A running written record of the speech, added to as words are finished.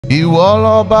Ìwọ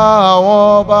lọ́ba àwọn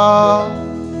ọba,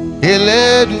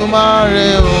 Elédùmarè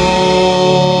o.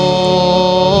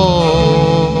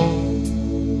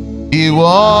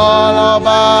 Ìwọ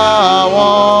lọ́ba àwọn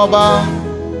ọba,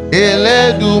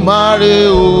 Elédùmarè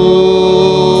o.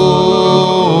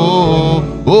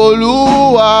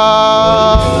 Olúwa,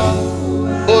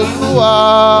 Olúwa,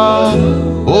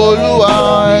 Olúwa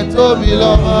ẹ tóbi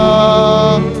lọ́ba.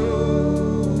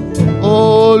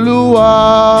 Olúwa,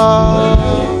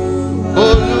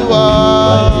 Olúwa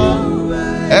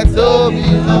ẹ tóbi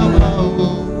lọ́ba.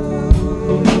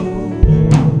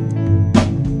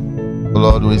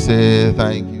 Lord, we say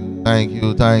thank you, thank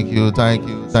you, thank you, thank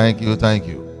you, thank you, thank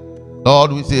you.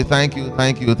 Lord, we say thank you,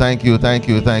 thank you, thank you, thank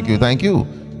you, thank you, thank you.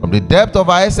 From the depth of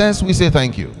our essence, we say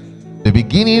thank you. The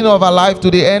beginning of our life to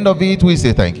the end of it, we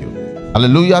say thank you.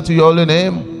 Hallelujah to your holy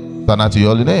name. Honor to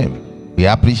your holy name. We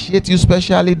appreciate you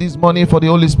specially this morning for the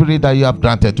Holy Spirit that you have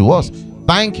granted to us.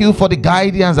 Thank you for the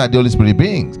guidance that the Holy Spirit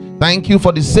brings. Thank you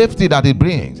for the safety that it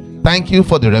brings. Thank you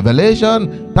for the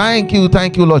revelation. Thank you,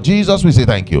 Lord Jesus. We say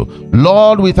thank you.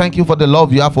 Lord, we thank you for the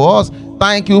love you have for us.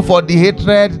 Thank you for the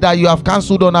hatred that you have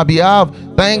cancelled on our behalf.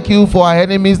 Thank you for our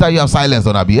enemies that you have silenced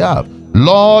on our behalf.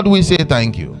 Lord, we say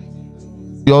thank you.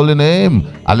 Your holy name.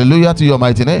 Hallelujah to your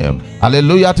mighty name.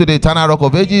 Hallelujah to the eternal rock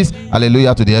of ages.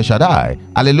 Hallelujah to the El Shaddai.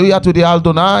 Hallelujah to the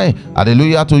Adonai.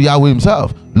 Hallelujah to Yahweh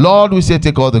himself. Lord, we say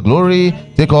take all the glory,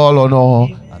 take all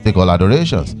honor, and take all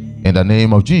adorations in the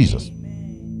name of Jesus.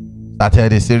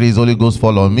 Started a series, Holy Ghost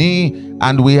Fall on Me,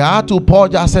 and we had to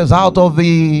purge ourselves out of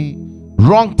the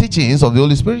wrong teachings of the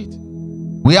Holy Spirit.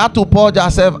 We had to purge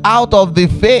ourselves out of the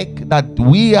fake that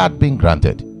we had been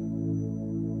granted.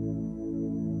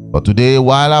 But today,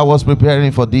 while I was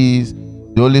preparing for this,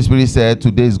 the Holy Spirit said,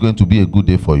 today is going to be a good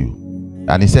day for you.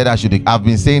 And he said I've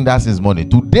been saying that since morning.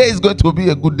 Today is going to be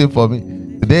a good day for me.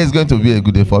 Today is going to be a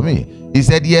good day for me. He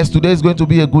said, yes, today is going to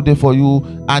be a good day for you,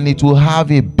 and it will have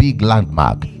a big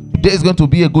landmark. Today is going to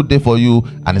be a good day for you,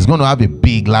 and it's going to have a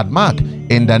big landmark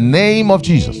in the name of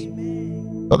Jesus.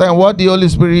 So then what the Holy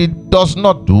Spirit does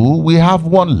not do, we have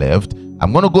one left.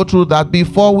 I'm going to go through that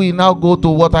before we now go to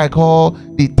what I call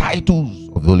the titles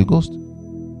of the Holy Ghost.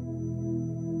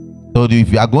 So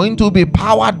if you are going to be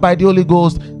powered by the Holy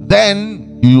Ghost,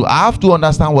 then you have to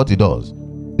understand what it does.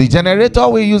 The generator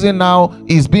we're using now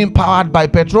is being powered by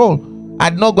petrol.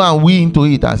 I'd not go and wee into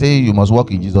it and say you must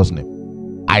walk in Jesus' name.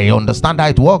 I understand how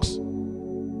it works.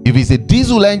 If it's a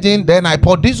diesel engine, then I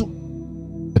pour diesel.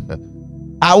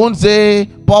 I won't say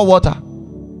pour water.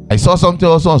 I saw something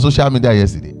also on social media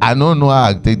yesterday. I don't know how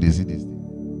I take this.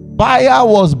 Fire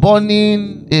was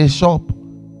burning a shop.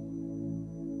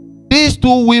 These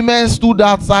two women stood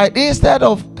outside. Instead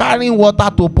of carrying water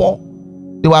to pour,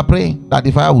 they were praying that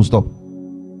the fire will stop.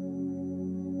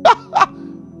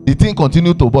 The thing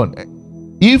continued to burn.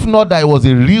 If not that it was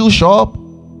a real shop,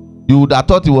 you would have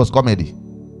thought it was comedy.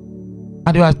 And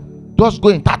they were just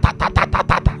going ta ta ta ta ta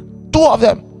ta ta. Two of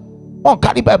them. One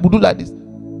carry Bible do like this.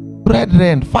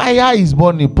 Brethren, fire is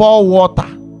burning. Pour water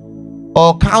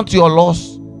or count your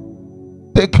loss.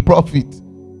 Take profit.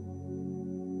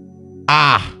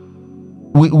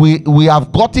 We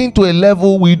have gotten to a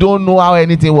level we don't know how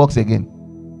anything works again.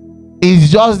 It's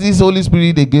just this Holy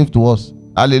Spirit they gave to us.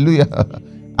 Hallelujah.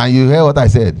 And you hear what I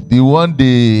said. The one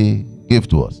they gave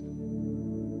to us.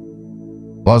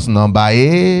 Verse number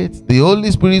 8. The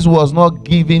Holy Spirit was not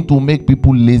given to make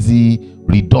people lazy,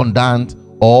 redundant,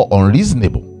 or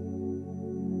unreasonable.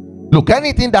 Look,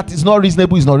 anything that is not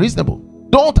reasonable is not reasonable.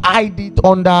 Don't hide it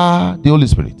under the Holy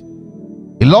Spirit.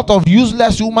 A lot of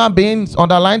useless human beings,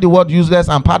 underline the word useless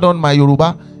and pardon my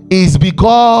Yoruba, is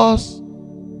because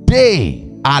they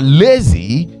are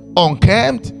lazy,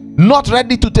 unkempt, not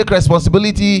ready to take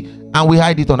responsibility, and we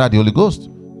hide it under the Holy Ghost.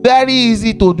 Very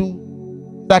easy to do.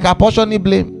 Like apportioning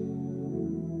blame.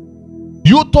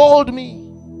 You told me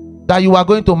that you were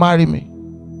going to marry me.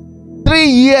 3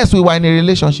 years we were in a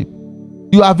relationship.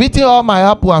 You have eaten all my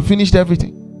apple and finished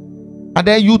everything. And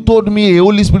then you told me, a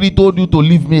Holy Spirit told you to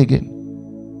leave me again.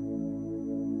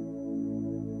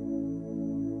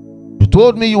 You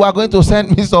told me you were going to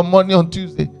send me some money on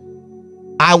Tuesday.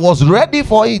 I was ready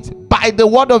for it by the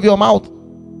word of your mouth.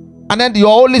 And then your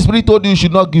Holy Spirit told you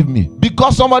should not give me.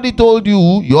 Because somebody told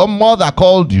you, your mother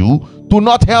called you to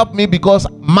not help me because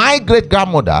my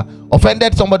great-grandmother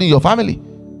offended somebody in your family.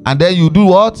 And then you do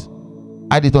what?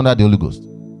 Hide it under the Holy Ghost.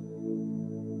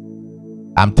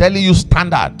 I'm telling you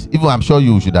standard. Even I'm sure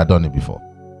you should have done it before.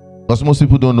 Because most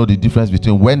people don't know the difference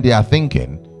between when they are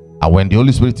thinking and when the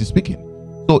Holy Spirit is speaking.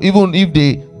 So even if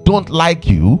they don't like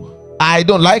you, I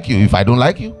don't like you if I don't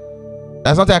like you.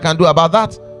 There's nothing I can do about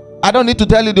that. I don't need to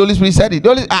tell you the Holy Spirit said it.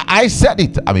 I said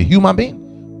it. I'm a human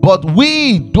being. But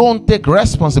we don't take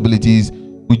responsibilities.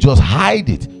 We just hide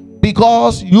it.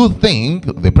 Because you think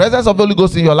the presence of the Holy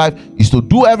Ghost in your life is to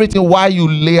do everything while you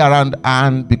lay around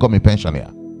and become a pensioner.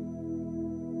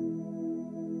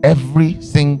 Every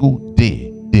single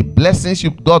day. The blessings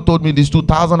God told me this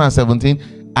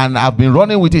 2017, and I've been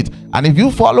running with it. And if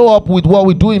you follow up with what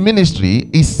we do in ministry,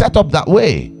 it's set up that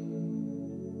way.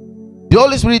 The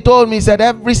Holy Spirit told me, he said,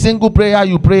 every single prayer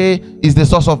you pray is the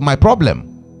source of my problem.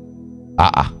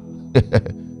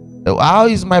 How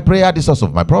is my prayer the source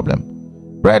of my problem?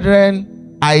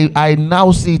 Brethren, I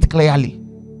now see it clearly.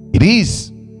 It is.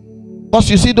 Because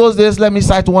you see those days, let me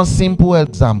cite one simple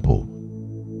example.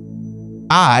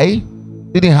 I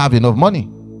didn't have enough money.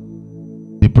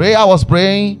 The prayer I was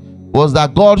praying was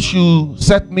that God should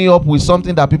set me up with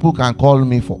something that people can call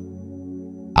me for.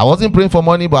 I wasn't praying for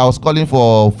money, but I was calling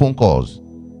for phone calls.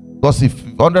 Because if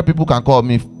 100 people can call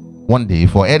me one day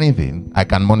for anything, I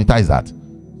can monetize that.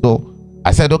 So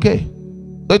I said, okay.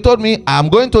 So he told me, I'm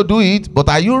going to do it, but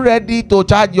are you ready to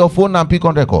charge your phone and pick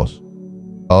 100 calls?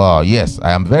 Oh, yes,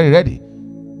 I am very ready.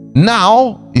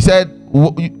 Now, he said,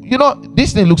 you know,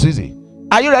 this thing looks easy.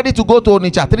 Are you ready to go to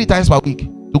Onitsha 3 times per week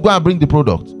to go and bring the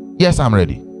product? Yes, I'm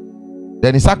ready.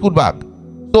 Then he circled back.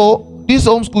 So, this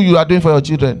homeschool you are doing for your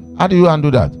children, how do you undo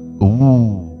that?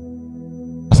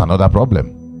 Ooh, that's another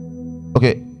problem.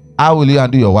 Okay, how will you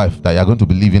undo your wife that you are going to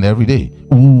be living every day?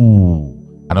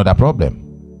 Ooh, another problem.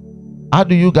 How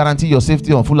do you guarantee your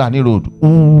safety on Fulani Road?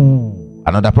 Ooh,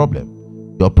 another problem.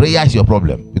 Your prayer is your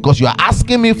problem, because you are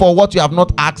asking me for what you have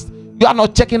not asked. You are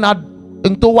not checking out.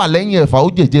 You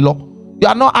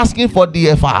are not asking for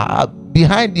the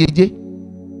behind the AJ.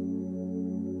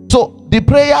 So the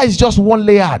prayer is just one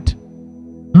layer.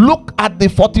 Look at the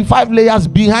 45 layers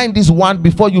behind this one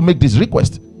before you make this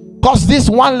request. Because this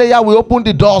one layer will open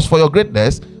the doors for your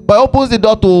greatness, but opens the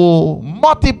door to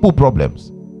multiple problems.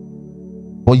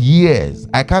 For years,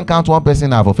 I can't count one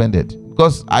person I've offended,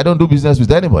 because I don't do business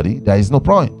with anybody. There is no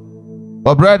point.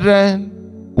 But brethren,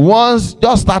 once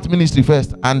just start ministry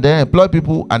first, and then employ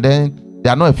people, and then they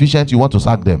are not efficient, you want to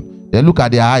sack them. Then look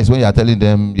at their eyes when you are telling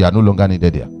them you are no longer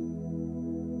needed there.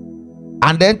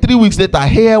 And then 3 weeks later,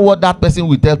 hear what that person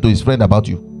will tell to his friend about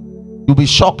you. You'll be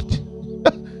shocked.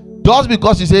 Just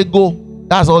because you say go,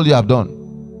 that's all you have done.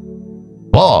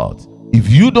 But if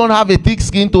you don't have a thick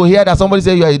skin to hear that somebody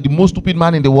say you are the most stupid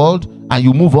man in the world, and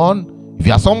you move on, if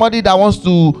you are somebody that wants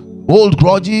to hold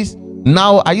grudges,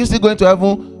 now are you still going to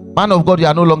heaven? Man of God, you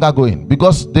are no longer going,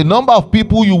 because the number of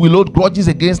people you will hold grudges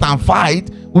against and fight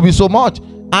will be so much,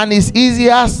 and it's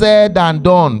easier said than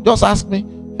done. Just ask me.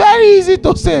 Very easy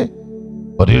to say,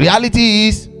 but the reality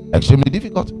is extremely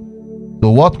difficult.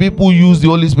 So what people use the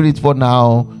Holy Spirit for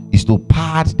now is to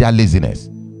pad their laziness,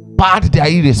 pad their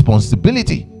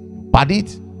irresponsibility, pad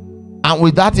it, and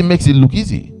with that it makes it look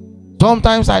easy.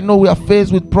 Sometimes I know we are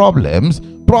faced with problems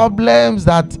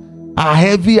that are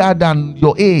heavier than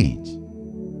your age.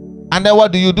 And then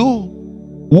what do?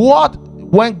 What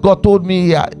when God told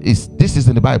me this is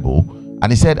in the Bible,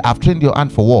 and he said, I've trained your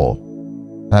hand for war.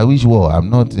 I wish war. I'm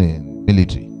not in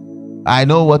military. I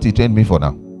know what he trained me for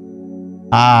now.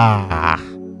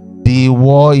 The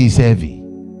war is heavy.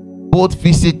 Both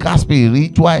physical,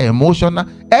 spiritual, emotional.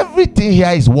 Everything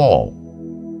here is war.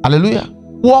 Hallelujah.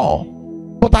 War.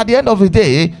 But at the end of the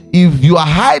day, if you are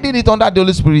hiding it under the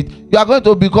Holy Spirit, you are going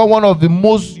to become one of the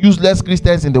most useless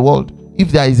Christians in the world,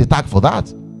 if there is a tag for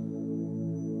that.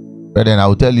 But then I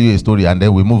will tell you a story and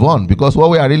then we move on, because what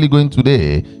we are really going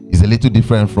today is a little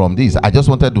different from this. I just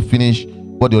wanted to finish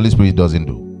what the Holy Spirit doesn't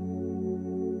do.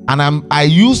 And I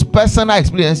use personal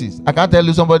experiences. I can't tell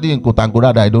you somebody in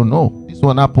Kotangora that I don't know. This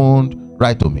one happened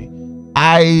right to me.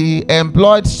 I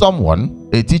employed someone,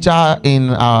 a teacher in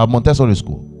Montessori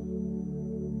school.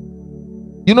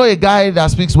 You know, a guy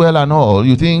that speaks well and all,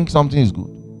 you think something is good.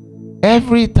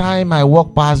 Every time I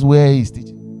walk past where he's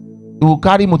teaching, he will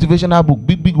carry motivational book,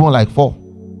 big one like 4.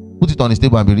 Put it on his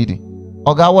table and be reading.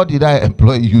 Oh God, what did I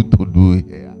employ you to do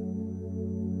here?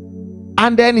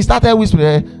 And then he started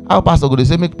whispering, how pastor go? They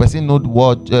say make person know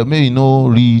what, may you know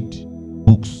read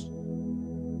books.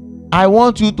 I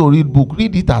want you to read book.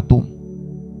 Read it at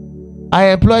home. I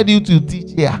employed you to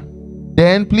teach here.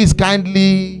 Then please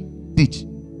kindly teach.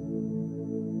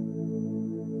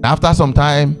 After some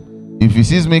time, if he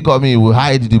sees me coming, he will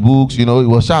hide the books. You know, it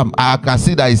was sharp. I can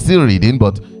see that he's still reading,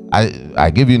 but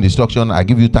I gave you an instruction. I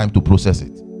give you time to process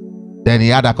it. Then he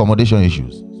had accommodation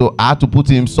issues. So I had to put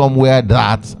him somewhere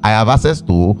that I have access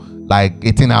to, like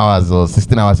 18 hours or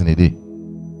 16 hours in a day.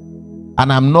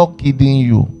 And I'm not kidding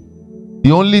you.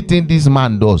 The only thing this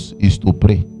man does is to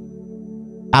pray.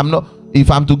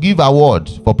 If I'm to give award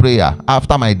for prayer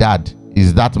after my dad,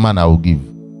 is that man I will give.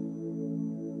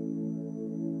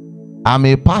 I'm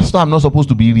a pastor. I'm not supposed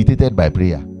to be irritated by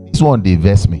prayer. This one, they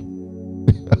vex me.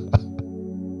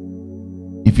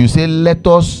 If you say, let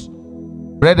us,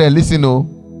 brethren, listen,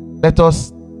 let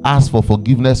us ask for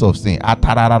forgiveness of sin.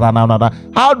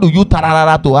 How do you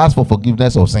to ask for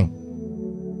forgiveness of sin?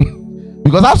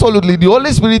 Because absolutely, the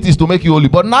Holy Spirit is to make you holy.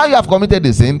 But now you have committed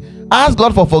a sin. Ask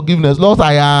God for forgiveness. Lord,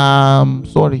 I am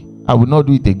sorry. I will not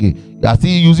do it again. You are still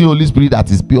using Holy Spirit that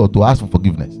is pure to ask for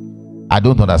forgiveness. I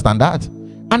don't understand that.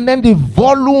 And then the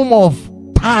volume of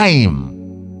time.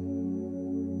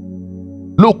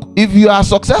 Look, if you are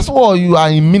successful or you are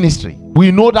in ministry,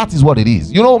 we know that is what it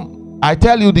is. You know, I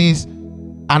tell you this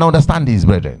and understand this,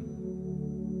 brethren.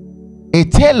 A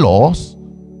tailor,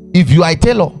 if you are a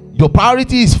tailor, your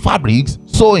priority is fabrics,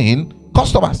 sewing,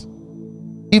 customers.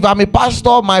 If I'm a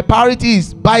pastor, my priority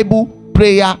is Bible,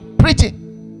 prayer, preaching.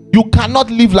 You cannot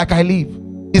live like I live.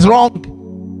 It's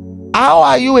wrong. How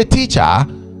are you a teacher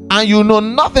and you know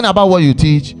nothing about what you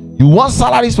teach? You want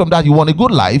salaries from that, you want a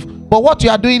good life, but what you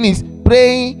are doing is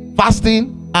praying,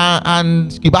 fasting,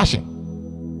 and kibashing.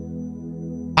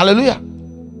 Hallelujah.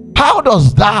 How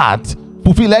does that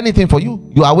fulfill anything for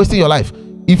you? You are wasting your life.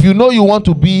 If you know you want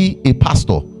to be a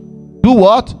pastor, do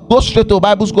what? Go straight to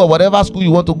Bible school or whatever school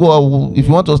you want to go. Or if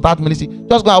you want to start ministry,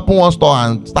 just go open one store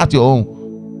and start your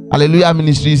own. Hallelujah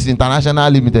Ministries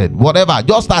International Limited. Whatever.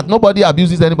 Just start. Nobody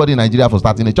abuses anybody in Nigeria for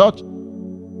starting a church.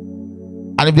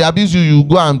 And if they abuse you, you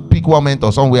go and pick one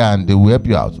mentor somewhere and they will help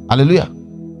you out. Hallelujah.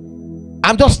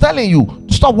 I'm just telling you,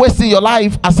 stop wasting your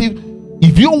life as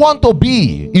if you want to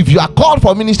be, if you are called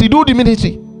for ministry, do the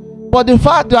ministry. But the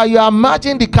fact that you are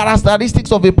matching the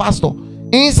characteristics of a pastor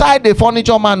inside a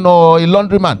furniture man or a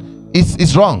laundryman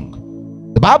is wrong.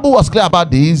 The Bible was clear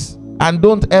about this, and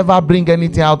don't ever bring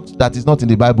anything out that is not in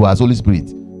the Bible as Holy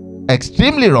Spirit.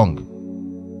 Extremely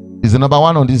wrong. Is the number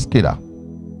one on this scale.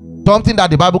 Something that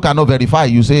the Bible cannot verify,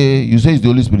 you say it's the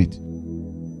Holy Spirit.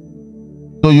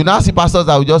 So you now see pastors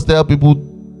that will just tell people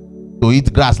to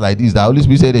eat grass like this. The Holy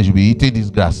Spirit said they should be eating this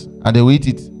grass, and they will eat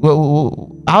it.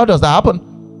 Well, how does that happen?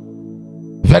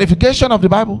 Verification of the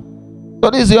Bible. So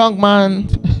this young man,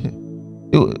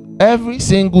 every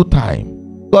single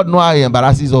time, God knows how he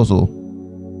embarrasses also.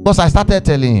 Because I started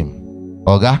telling him,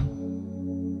 Oga,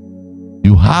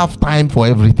 you have time for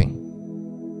everything.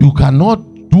 You cannot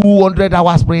do 100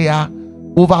 hours prayer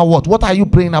over what? What are you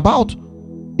praying about?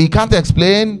 He can't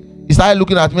explain. He started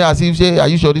looking at me as if, say, are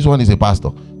you sure this one is a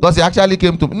pastor? Because he actually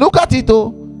came to me. Look at it,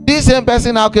 oh. This same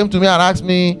person now came to me and asked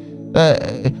me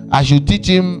I should teach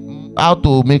him how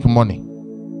to make money.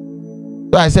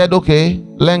 So I said, okay,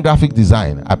 learn graphic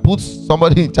design. I put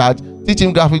somebody in charge, teach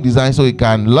him graphic design so he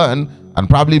can learn and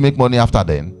probably make money after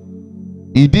then.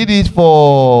 He did it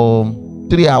for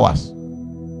 3 hours.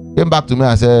 Came back to me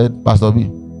and said, Pastor B,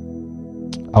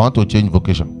 I want to change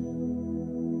vocation.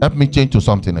 Help me change to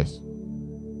something else.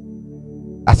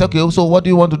 I said, okay, so what do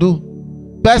you want to do?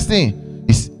 First thing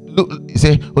is, look, he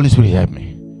said, Holy Spirit, help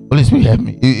me. Holy Spirit, help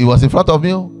me. He was in front of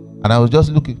me and I was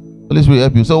just looking. Holy Spirit,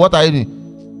 help you. So what are you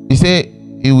doing? He said,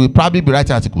 he will probably be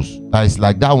writing articles. That is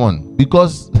like that one.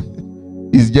 Because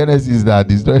it's Genesis that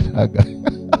destroyed that guy.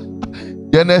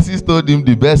 Genesis told him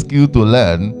the best skill to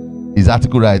learn is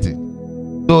article writing.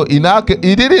 So he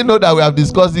didn't know that we have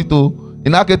discussed it. He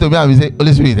now came to me and he said,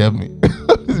 Holy Spirit, help me.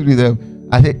 Holy Spirit, help me.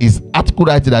 I said, it's article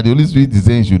writing that the Holy Spirit is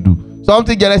saying you should do.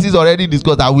 Something Genesis already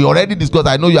discussed, and we already discussed.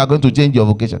 I know you are going to change your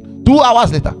vocation. 2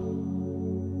 hours later.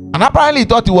 And apparently he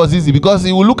thought it was easy because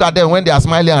he will look at them when they are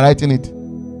smiling and writing it.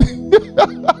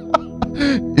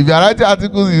 If you are writing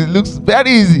articles, it looks very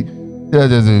easy.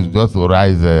 Just to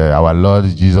rise our Lord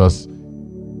Jesus.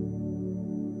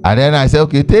 And then I said,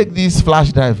 okay, take this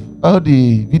flash drive. All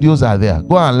the videos are there.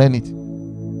 Go and learn it.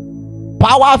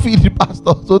 Power feed the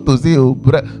pastor, so to say,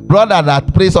 brother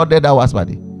that prays 100 hours per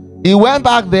day. He went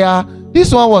back there.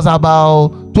 This one was about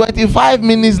 25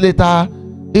 minutes later.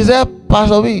 He said,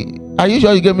 Pastor B, are you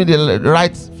sure you gave me the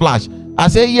right flash? I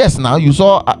said, yes. Now you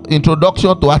saw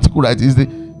introduction to article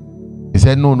writing. He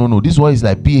said, no. This one is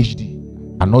like PhD.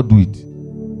 I cannot do it.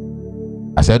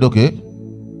 I said, okay.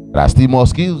 There are still more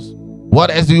skills. What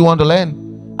else do you want to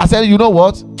learn? I said, you know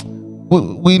what?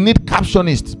 We need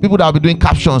captionists, people that will be doing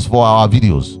captions for our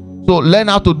videos. So learn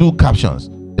how to do captions.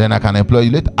 Then I can employ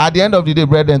you later. At the end of the day,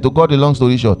 brethren, to cut the long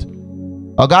story short,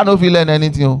 God knows if you learn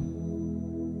anything.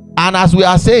 And as we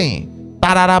are saying,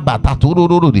 every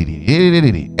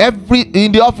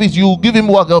in the office you give him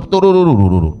work up.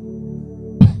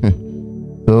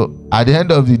 So at the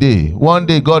end of the day, one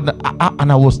day God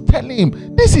and I was telling him,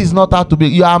 this is not how to be.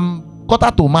 You are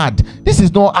cut to mad. This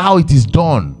is not how it is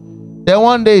done. Then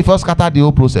one day he first scattered the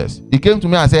whole process. He came to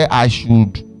me and said, I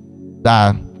should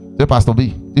say, Pastor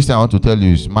B, This thing I want to tell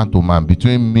you is man to man,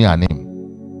 between me and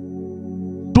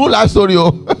him. True life story.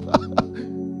 Oh.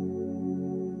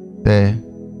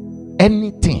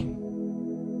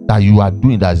 Anything that you are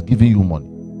doing that's giving you money,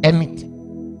 anything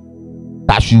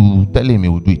that you tell him he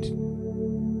will do it.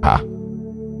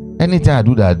 Anything I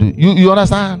do that I do. You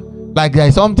understand? Like there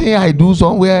is something I do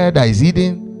somewhere that is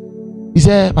hidden. He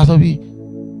said, Pastor B,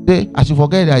 I should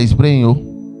forget that he's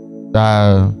praying,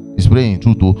 that he's praying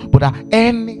truth, but that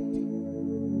anything,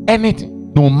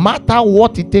 no matter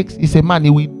what it takes, he's a man,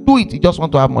 he will do it. He just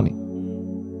want to have money.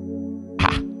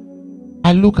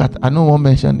 I know one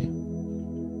mention it.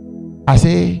 I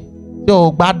say,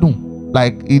 yo, badun.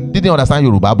 Like he didn't understand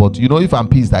Yoruba, but you know, if I'm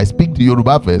pissed, I speak to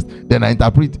Yoruba first, then I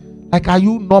interpret. Like, are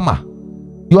you normal?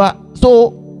 You are so,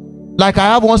 like,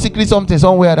 I have one secret something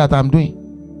somewhere that I'm doing.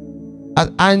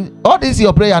 And all this is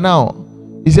your prayer now.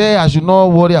 He said, I should not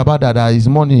worry about that. That is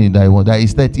money that I want. That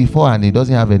is 34 and he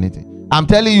doesn't have anything. I'm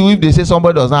telling you, if they say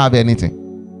somebody does not have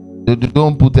anything, they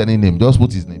don't put any name, just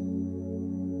put his name.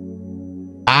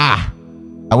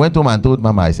 I went home and told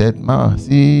Mama, I said, Mama,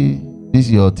 see, this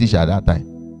is your teacher at that time.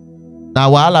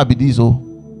 Now, wahala be this,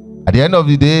 at the end of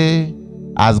the day,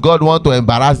 as God want to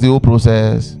embarrass the whole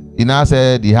process, he now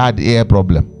said he had ear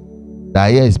problem.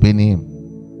 That ear is paining him.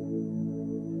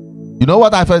 You know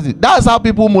what I first did? That's how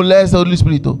people molest the Holy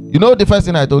Spirit. You know the first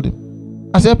thing I told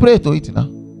him? I said, pray to it now.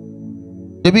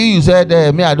 Maybe you said,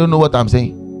 me, I don't know what I'm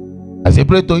saying. I said,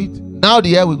 pray to it. Now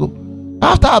the ear will go.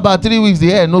 After about 3 weeks,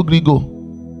 the ear no gree go.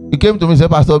 He came to me and said,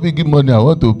 Pastor, give money. I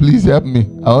want to, please help me.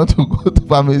 I want to go to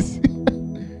pharmacy.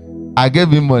 I gave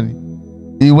him money.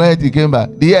 He went, he came back.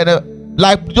 The ear,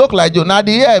 like joke like joke. Now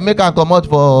the ear make him come out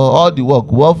for all the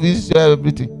work, office,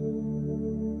 everything.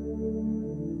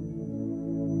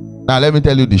 Now let me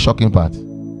tell you the shocking part.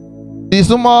 The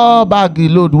small bag he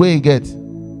load where he get,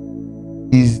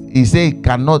 he say he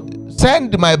cannot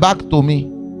send my bag to me.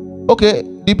 Okay,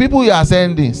 the people you are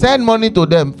sending, send money to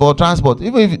them for transport.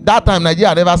 Even if that time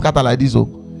Nigeria never scatter like this, so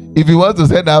if you want to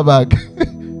send that bag,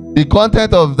 the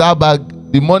content of that bag,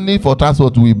 the money for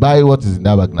transport will buy what is in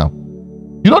that bag now.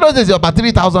 You know those days you're about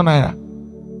 3,000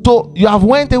 naira. So you have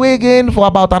went away again for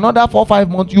about another 4-5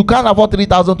 months. You can't afford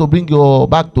 3,000 to bring your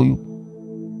bag to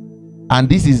you. And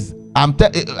this is,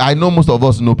 I know most of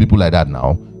us know people like that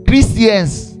now.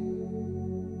 Christians,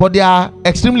 but they are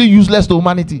extremely useless to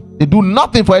humanity. They do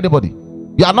nothing for anybody.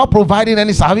 You are not providing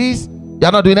any service. You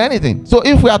are not doing anything. So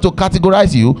if we are to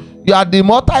categorize you, you are the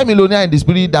multi-millionaire in the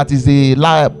spirit that is a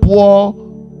poor.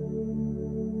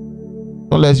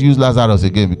 So let's use Lazarus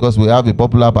again, because we have a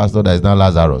popular pastor that is now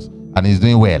Lazarus and he's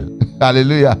doing well.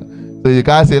 Hallelujah. So you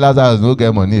can't say Lazarus no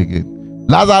get money again.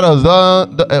 Lazarus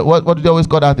don't, what do you always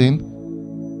call that thing?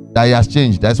 That he has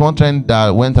changed. There's one trend that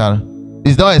went on.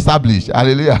 It's not established.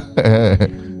 Hallelujah.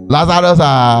 Lazarus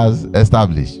has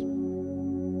established.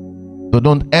 So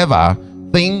don't ever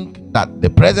think that the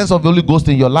presence of the Holy Ghost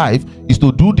in your life is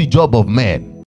to do the job of men.